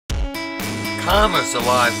Palmer's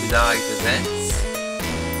alive today presents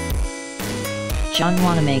John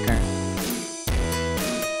Wanamaker.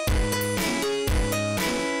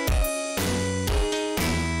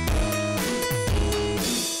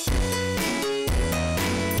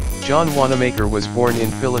 John Wanamaker was born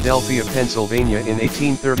in Philadelphia, Pennsylvania in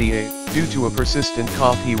 1838. Due to a persistent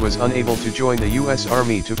cough, he was unable to join the U.S.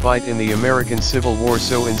 Army to fight in the American Civil War,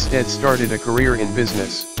 so instead started a career in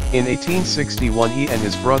business. In 1861 he and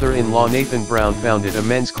his brother-in-law Nathan Brown founded a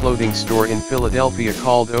men's clothing store in Philadelphia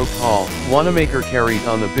called Oak Hall. Wanamaker carried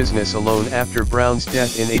on the business alone after Brown's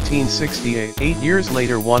death in 1868. 8 years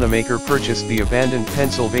later, Wanamaker purchased the abandoned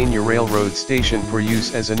Pennsylvania Railroad station for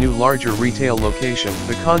use as a new larger retail location.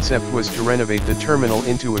 The concept was to renovate the terminal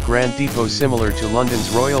into a grand depot similar to London's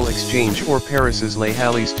Royal Exchange or Paris's Les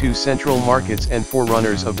Halles, two central markets and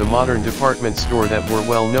forerunners of the modern department store that were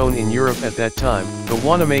well known in Europe at that time. The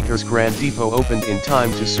Wanamaker's Grand Depot opened in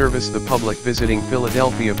time to service the public visiting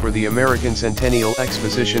Philadelphia for the American Centennial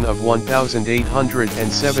Exposition of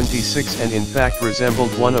 1876 and in fact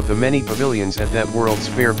resembled one of the many pavilions at that World's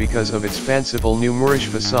Fair because of its fanciful new Moorish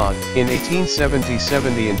facade. In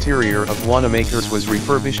 1877 the interior of Wanamaker's was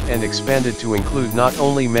refurbished and expanded to include not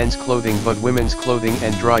only men's clothing but women's clothing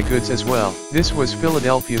and dry goods as well. This was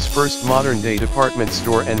Philadelphia's first modern-day department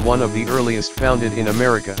store and one of the earliest founded in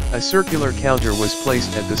America. A circular counter was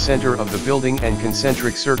placed at the center of the building and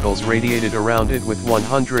concentric circles radiated around it with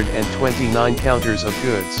 129 counters of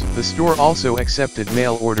goods. The store also accepted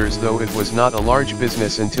mail orders, though it was not a large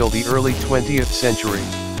business until the early 20th century.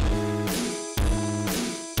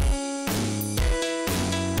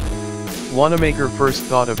 Wanamaker first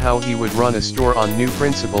thought of how he would run a store on new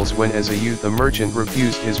principles when as a youth a merchant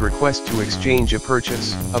refused his request to exchange a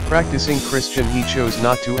purchase. A practicing Christian, he chose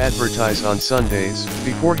not to advertise on Sundays.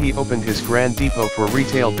 Before he opened his Grand Depot for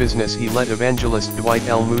retail business, he let evangelist Dwight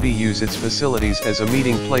L. Moody use its facilities as a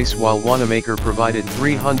meeting place while Wanamaker provided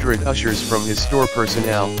 300 ushers from his store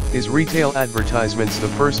personnel. His retail advertisements, the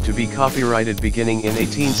first to be copyrighted beginning in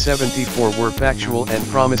 1874, were factual and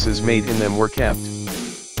promises made in them were kept.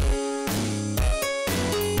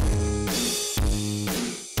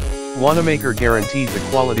 Wanamaker guaranteed the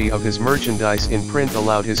quality of his merchandise in print,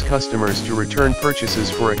 allowed his customers to return purchases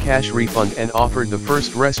for a cash refund, and offered the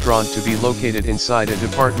first restaurant to be located inside a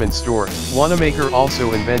department store. Wanamaker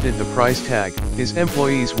also invented the price tag. His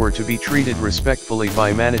employees were to be treated respectfully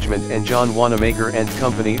by management, and John Wanamaker and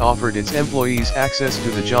Company offered its employees access to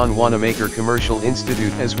the John Wanamaker Commercial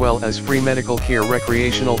Institute as well as free medical care,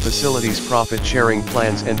 recreational facilities, profit-sharing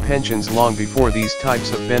plans and pensions long before these types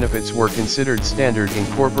of benefits were considered standard in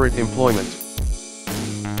corporate employment.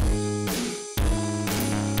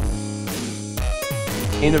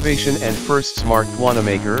 Innovation and firsts marked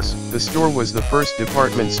Wanamaker's. The store was the first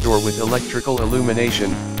department store with electrical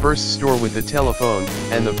illumination, first store with a telephone,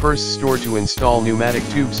 and the first store to install pneumatic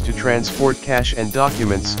tubes to transport cash and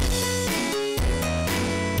documents.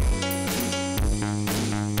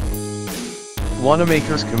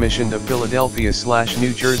 Wanamaker's commissioned a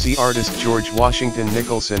Philadelphia/New Jersey artist, George Washington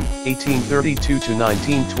Nicholson,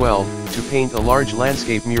 1832–1912, to paint a large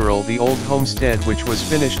landscape mural, The Old Homestead, which was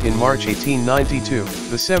finished in March 1892.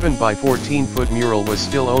 The 7-by-14-foot mural was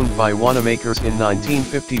still owned by Wanamaker's in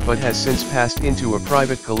 1950 but has since passed into a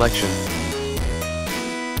private collection.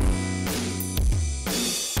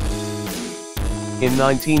 In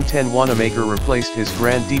 1910 Wanamaker replaced his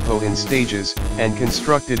Grand Depot in stages, and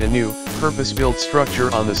constructed a new, purpose-built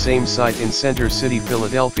structure on the same site in Center City,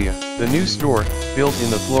 Philadelphia. The new store, built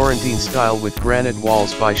in the Florentine style with granite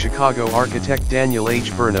walls by Chicago architect Daniel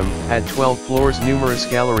H. Burnham, had 12 floors, numerous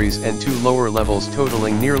galleries and 2 lower levels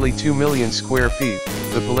totaling nearly 2 million square feet.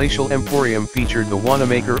 The palatial emporium featured the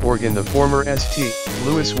Wanamaker organ, the former St.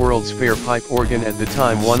 Louis World's Fair pipe organ, at the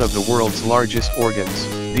time one of the world's largest organs.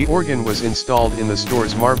 The organ was installed in the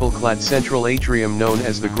store's marble-clad central atrium known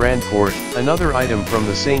as the Grand Court. Another item from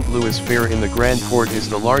the St. Louis Fair in the Grand Court is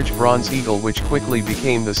the large bronze eagle, which quickly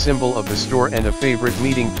became the symbol of the store and a favorite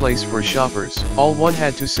meeting place for shoppers. All one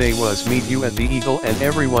had to say was "Meet you at the Eagle," and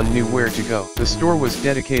everyone knew where to go. The store was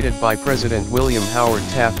dedicated by President William Howard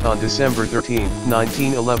Taft on December 13,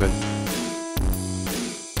 1911.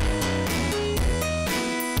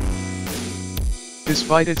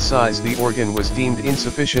 Despite its size, the organ was deemed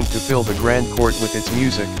insufficient to fill the grand court with its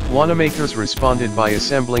music. Wanamaker's responded by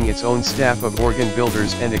assembling its own staff of organ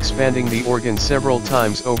builders and expanding the organ several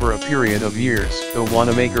times over a period of years. The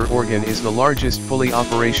Wanamaker organ is the largest fully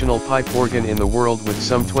operational pipe organ in the world with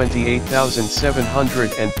some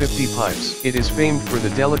 28,750 pipes. It is famed for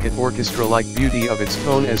the delicate orchestra-like beauty of its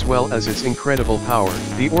tone as well as its incredible power.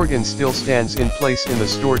 The organ still stands in place in the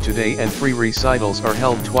store today, and free recitals are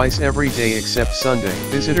held twice every day except Sunday.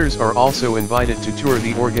 Visitors are also invited to tour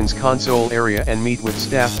the organ's console area and meet with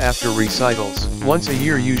staff after recitals. Once a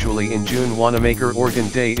year, usually in June, Wanamaker Organ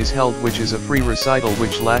Day is held, which is a free recital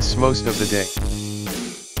which lasts most of the day.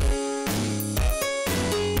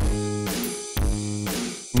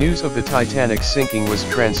 News of the Titanic's sinking was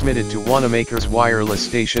transmitted to Wanamaker's wireless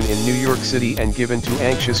station in New York City and given to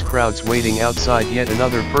anxious crowds waiting outside yet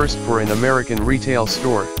another first for an American retail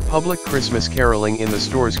store. Public Christmas caroling in the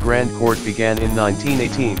store's grand court began in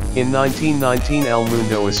 1918. In 1919, El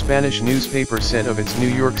Mundo, a Spanish newspaper, said of its New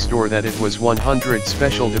York store that it was 100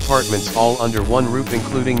 special departments all under one roof,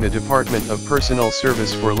 including the Department of Personal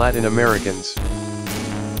Service for Latin Americans.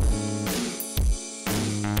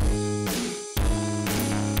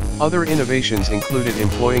 Other innovations included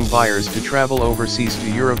employing buyers to travel overseas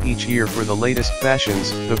to Europe each year for the latest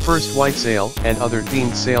fashions, the first white sale, and other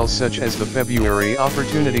themed sales such as the February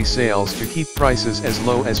opportunity sales to keep prices as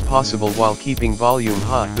low as possible while keeping volume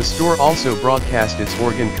high. The store also broadcast its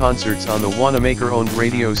organ concerts on the Wanamaker-owned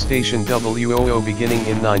radio station WOO beginning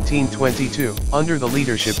in 1922. Under the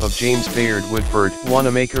leadership of James Bayard Woodford,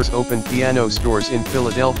 Wanamaker's opened piano stores in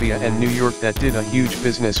Philadelphia and New York that did a huge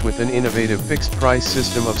business with an innovative fixed-price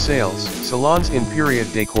system of sales. Salons in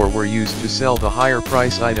period decor were used to sell the higher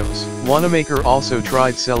price items. Wanamaker also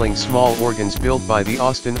tried selling small organs built by the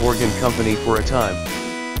Austin Organ Company for a time.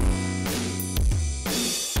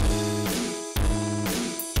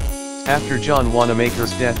 After John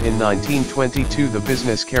Wanamaker's death in 1922, the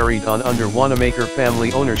business carried on under Wanamaker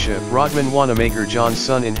family ownership. Rodman Wanamaker, John's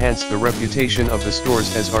son, enhanced the reputation of the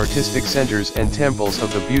stores as artistic centers and temples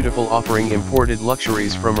of the beautiful, offering imported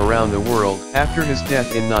luxuries from around the world. After his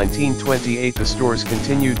death in 1928, the stores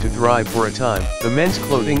continued to thrive for a time. The men's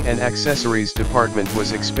clothing and accessories department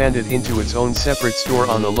was expanded into its own separate store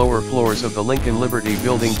on the lower floors of the Lincoln Liberty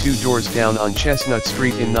Building 2 doors down on Chestnut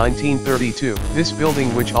Street in 1932. This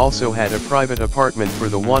building, which also had a private apartment for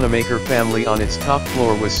the Wanamaker family on its top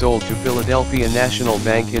floor, was sold to Philadelphia National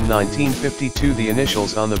Bank in 1952. The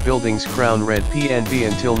initials on the building's crown read PNB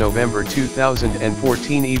until November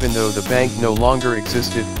 2014. Even though the bank no longer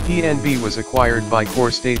existed, PNB was acquired by Core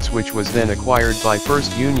States, which was then acquired by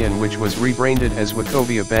First Union, which was rebranded as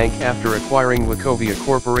Wachovia Bank after acquiring Wachovia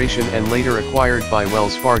Corporation, and later acquired by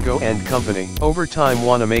Wells Fargo and Company. Over time,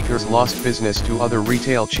 Wanamaker's lost business to other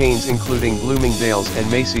retail chains including Bloomingdale's and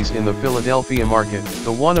Macy's in the Philadelphia market.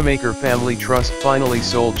 The Wanamaker Family Trust finally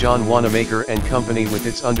sold John Wanamaker and Company with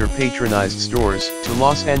its under-patronized stores to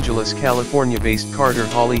Los Angeles, California-based Carter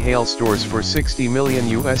Hawley Hale stores for $60 million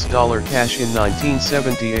cash in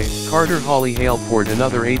 1978. Carter Hawley Hale poured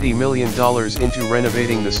another $80 million into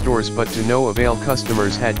renovating the stores, but to no avail.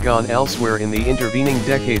 Customers had gone elsewhere in the intervening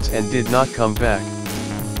decades and did not come back.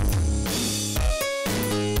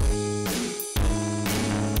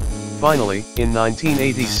 Finally, in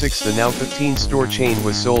 1986, the now 15-store chain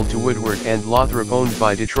was sold to Woodward and Lothrop, owned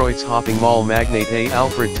by Detroit's hopping mall magnate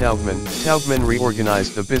Albert Taubman. Taubman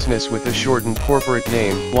reorganized the business with a shortened corporate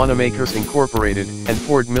name, Wanamakers Incorporated, and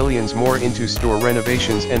poured millions more into store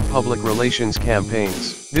renovations and public relations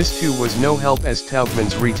campaigns. This too was no help, as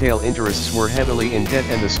Taubman's retail interests were heavily in debt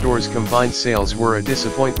and the store's combined sales were a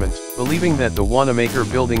disappointment. Believing that the Wanamaker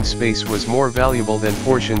building space was more valuable than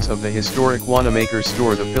portions of the historic Wanamaker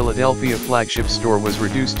store, the Philadelphia flagship store was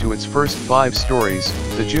reduced to its first 5 stories.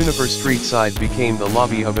 The Juniper Street side became the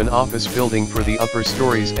lobby of an office building for the upper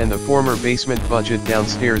stories, and the former basement budget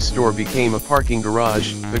downstairs store became a parking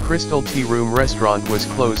garage. The Crystal Tea Room restaurant was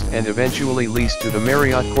closed and eventually leased to the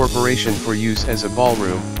Marriott Corporation for use as a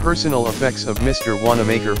ballroom. Personal effects of Mr.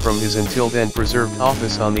 Wanamaker from his until then preserved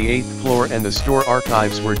office on the 8th floor and the store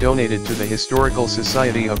archives were donated to the Historical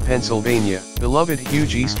Society of Pennsylvania. Beloved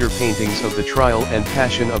huge Easter paintings of the Trial and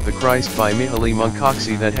Passion of the Christ by Mihaly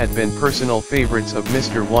Munkaczy that had been personal favorites of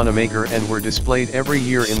Mr. Wanamaker and were displayed every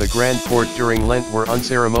year in the Grand Court during Lent were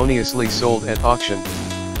unceremoniously sold at auction.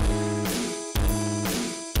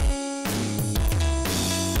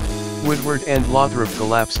 Woodward and Lothrop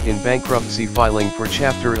collapsed in bankruptcy, filing for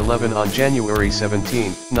Chapter 11 on January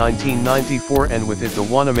 17. 1994, and with it the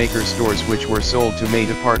Wanamaker stores, which were sold to May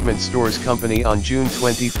Department Stores Company on June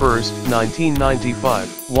 21,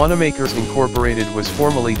 1995. Wanamaker's Incorporated was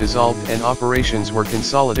formally dissolved and operations were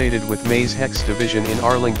consolidated with May's Hecht division in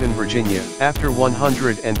Arlington, Virginia. After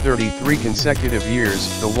 133 consecutive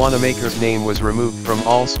years, the Wanamaker's name was removed from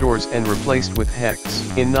all stores and replaced with Hecht's.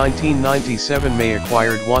 In 1997, May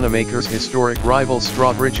acquired Wanamaker's historic rival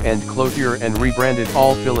Strawbridge and Clothier and rebranded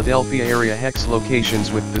all Philadelphia area Hecht's locations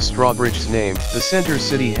with the Strawbridge's name. The Center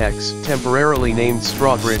City Hecht's, temporarily named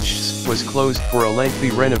Strawbridge's, was closed for a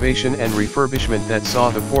lengthy renovation and refurbishment that saw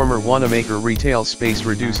the former Wanamaker retail space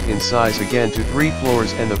reduced in size again to 3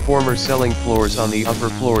 floors and the former selling floors on the upper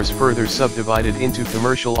floors further subdivided into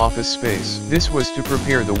commercial office space. This was to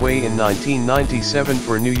prepare the way in 1997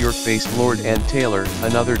 for New York-based Lord & Taylor,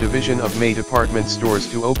 another division of May Department Stores,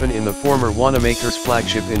 to open in the former Wanamaker's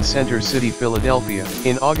flagship in Center City, Philadelphia.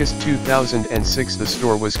 In August 2006, the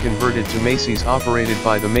store was converted to Macy's, operated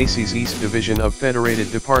by the Macy's East Division of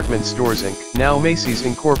Federated Department Stores Inc., now Macy's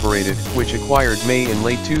Incorporated, which acquired May in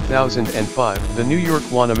late 2005. The New York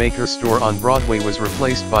Wanamaker store on Broadway was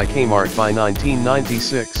replaced by Kmart by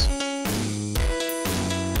 1996.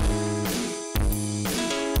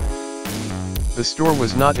 The store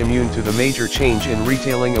was not immune to the major change in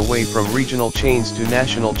retailing away from regional chains to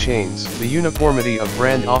national chains. The uniformity of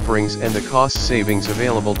brand offerings and the cost savings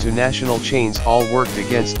available to national chains all worked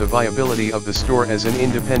against the viability of the store as an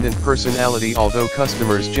independent personality, although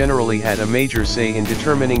customers generally had a major say in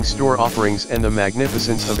determining store offerings, and the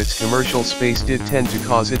magnificence of its commercial space did tend to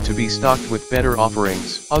cause it to be stocked with better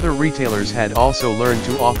offerings. Other retailers had also learned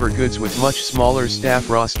to offer goods with much smaller staff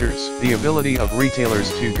rosters. The ability of retailers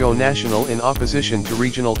to go national in opposition to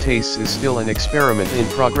regional tastes is still an experiment in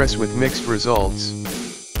progress with mixed results.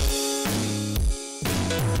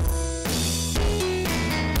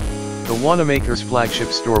 The Wanamaker's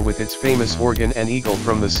flagship store with its famous organ and eagle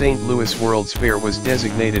from the St. Louis World's Fair was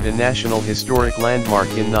designated a National Historic Landmark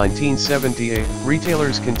in 1978.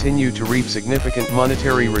 Retailers continue to reap significant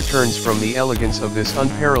monetary returns from the elegance of this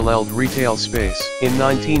unparalleled retail space. In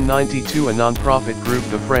 1992, a non-profit group,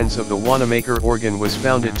 the Friends of the Wanamaker Organ, was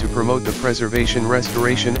founded to promote the preservation,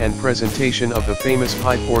 restoration and presentation of the famous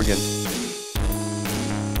pipe organ.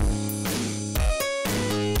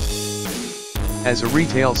 As a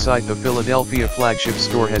retail site, the Philadelphia flagship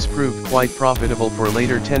store has proved quite profitable for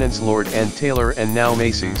later tenants Lord & Taylor and now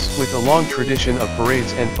Macy's. With a long tradition of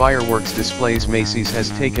parades and fireworks displays, Macy's has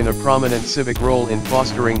taken a prominent civic role in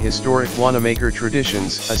fostering historic Wanamaker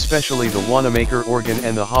traditions, especially the Wanamaker organ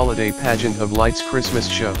and the holiday pageant of lights Christmas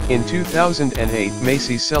show. In 2008,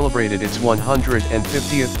 Macy's celebrated its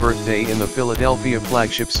 150th birthday in the Philadelphia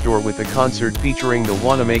flagship store with a concert featuring the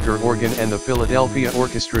Wanamaker organ and the Philadelphia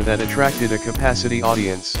Orchestra that attracted a capacity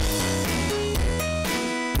audience.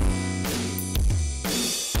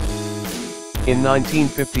 In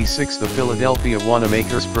 1956, the Philadelphia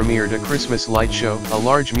Wanamakers premiered a Christmas light show, a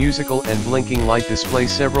large musical and blinking light display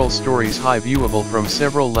several stories high, viewable from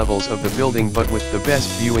several levels of the building, but with the best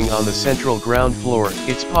viewing on the central ground floor.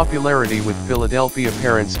 Its popularity with Philadelphia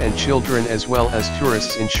parents and children as well as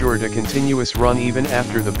tourists ensured a continuous run even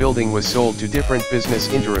after the building was sold to different business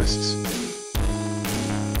interests.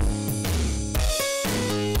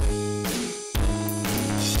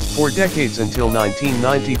 For decades until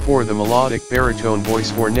 1994, the melodic baritone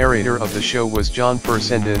voice or narrator of the show was John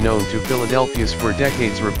Furcenda, known to Philadelphians for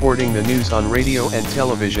decades reporting the news on radio and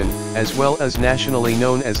television, as well as nationally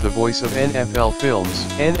known as the voice of NFL Films.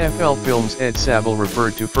 NFL Films' Ed Sabel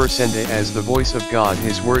referred to Furcenda as the voice of God.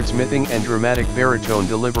 His wordsmithing and dramatic baritone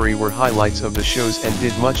delivery were highlights of the shows and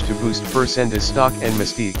did much to boost Furcenda's stock and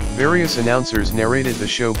mystique. Various announcers narrated the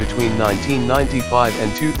show between 1995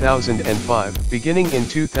 and 2005. Beginning in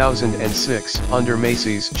 2006, under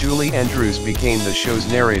Macy's, Julie Andrews became the show's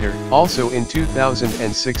narrator. Also in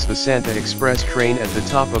 2006, the Santa Express train at the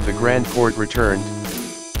top of the Grand Court returned.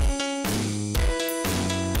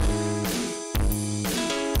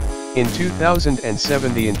 In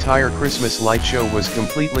 2007, the entire Christmas light show was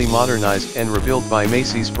completely modernized and rebuilt by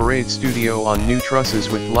Macy's Parade Studio on new trusses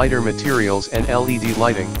with lighter materials and LED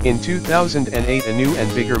lighting. In 2008, a new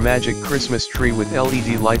and bigger Magic Christmas tree with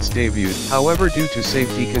LED lights debuted. However, due to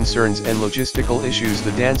safety concerns and logistical issues,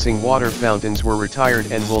 the dancing water fountains were retired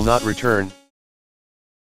and will not return.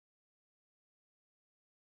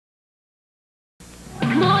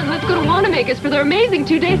 Come on, let's go to Wanamaker's for their amazing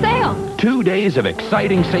 2-day sale. 2 days of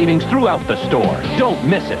exciting savings throughout the store. Don't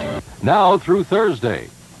miss it. Now through Thursday.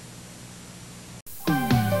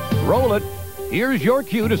 Roll it. Here's your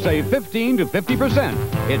cue to save 15 to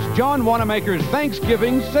 50%. It's John Wanamaker's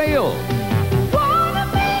Thanksgiving sale.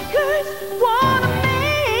 Wanamaker's,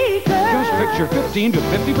 Wanamaker. Capture 15 to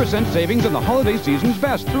 50% savings on the holiday season's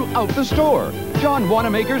best throughout the store. John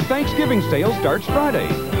Wanamaker's Thanksgiving sale starts Friday.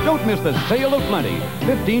 Don't miss the sale of plenty.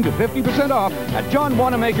 15 to 50% off at John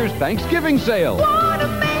Wanamaker's Thanksgiving sale.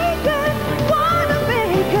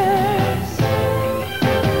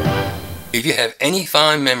 If you have any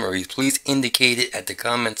fond memories, please indicate it at the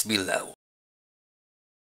comments below.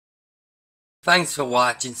 Thanks for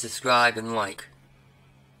watching, subscribe, and like.